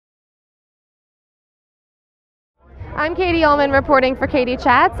I'm Katie Uhlmann reporting for Katie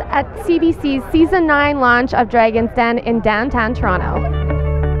Chats at CBC's Season 9 launch of Dragon's Den in downtown Toronto.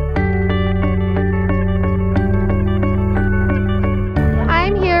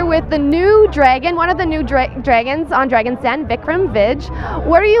 I'm here with the new dragon, one of the new dragons on Dragon's Den, Vikram Vij.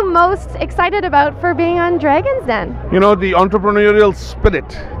 What are you most excited about for being on Dragon's Den? You know, the entrepreneurial spirit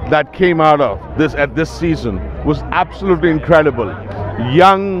that came out of this at this season was absolutely incredible.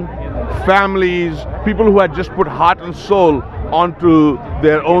 Young families, people who had just put heart and soul onto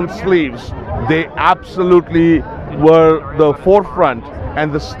their own sleeves, they absolutely were the forefront,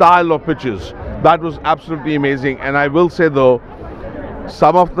 and the style of pitches, that was absolutely amazing. And I will say though,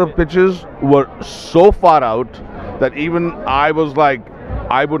 some of the pitches were so far out that even I was like,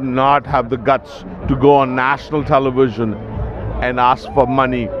 I would not have the guts to go on national television and ask for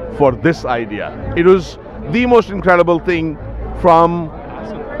money for this idea. It was the most incredible thing from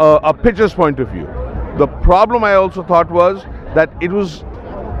a pitcher's point of view. The problem I also thought was that it was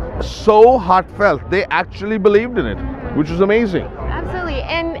so heartfelt. They actually believed in it, which was amazing. Absolutely.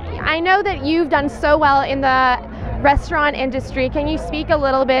 And I know that you've done so well in the restaurant industry. Can you speak a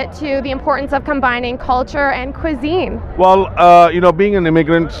little bit to the importance of combining culture and cuisine? Well, you know, being an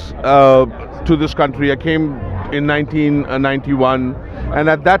immigrant to this country, I came in 1991, and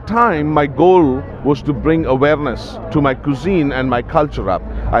at that time my goal was to bring awareness to my cuisine and my culture up.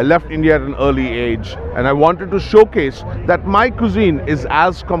 I left India at an early age, and I wanted to showcase that my cuisine is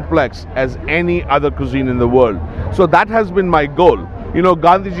as complex as any other cuisine in the world. So that has been my goal. You know,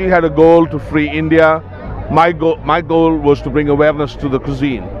 Gandhiji had a goal to free India. My goal was to bring awareness to the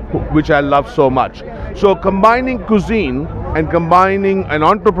cuisine, which I love so much. So combining cuisine and combining an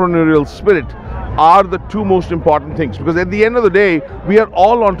entrepreneurial spirit are the two most important things, because at the end of the day, we are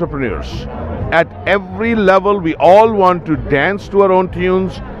all entrepreneurs. At every level, we all want to dance to our own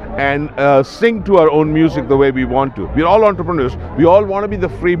tunes and sing to our own music the way we want to. We're all entrepreneurs. We all want to be the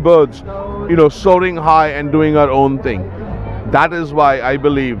free birds, you know, soaring high and doing our own thing. That is why I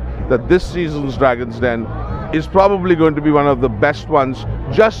believe that this season's Dragon's Den is probably going to be one of the best ones,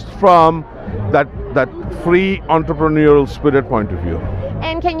 just from that free entrepreneurial spirit point of view.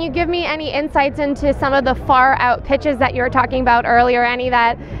 And can you give me any insights into some of the far out pitches that you were talking about earlier, any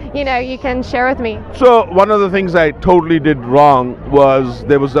that, you know, you can share with me? So one of the things I totally did wrong was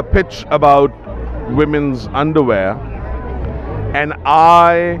there was a pitch about women's underwear, and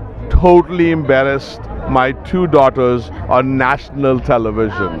I totally embarrassed my two daughters on national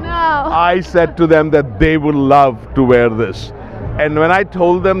television. Oh, no. I said to them that they would love to wear this. And when I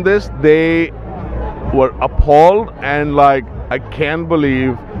told them this, they were appalled and like, I can't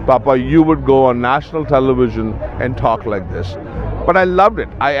believe, Papa, you would go on national television and talk like this. But I loved it.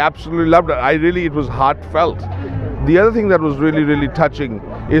 I absolutely loved it. It was heartfelt. The other thing that was really, really touching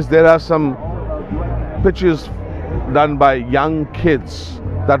is there are some pitches done by young kids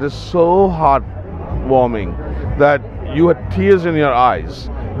that is so heartwarming that you had tears in your eyes.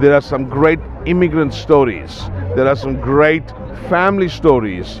 There are some great immigrant stories. There are some great family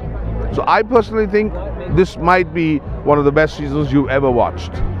stories. So I personally think this might be one of the best seasons you've ever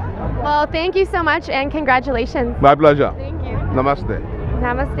watched. Well, thank you so much and congratulations. My pleasure. Thank you. Namaste.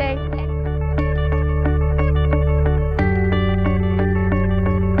 Namaste.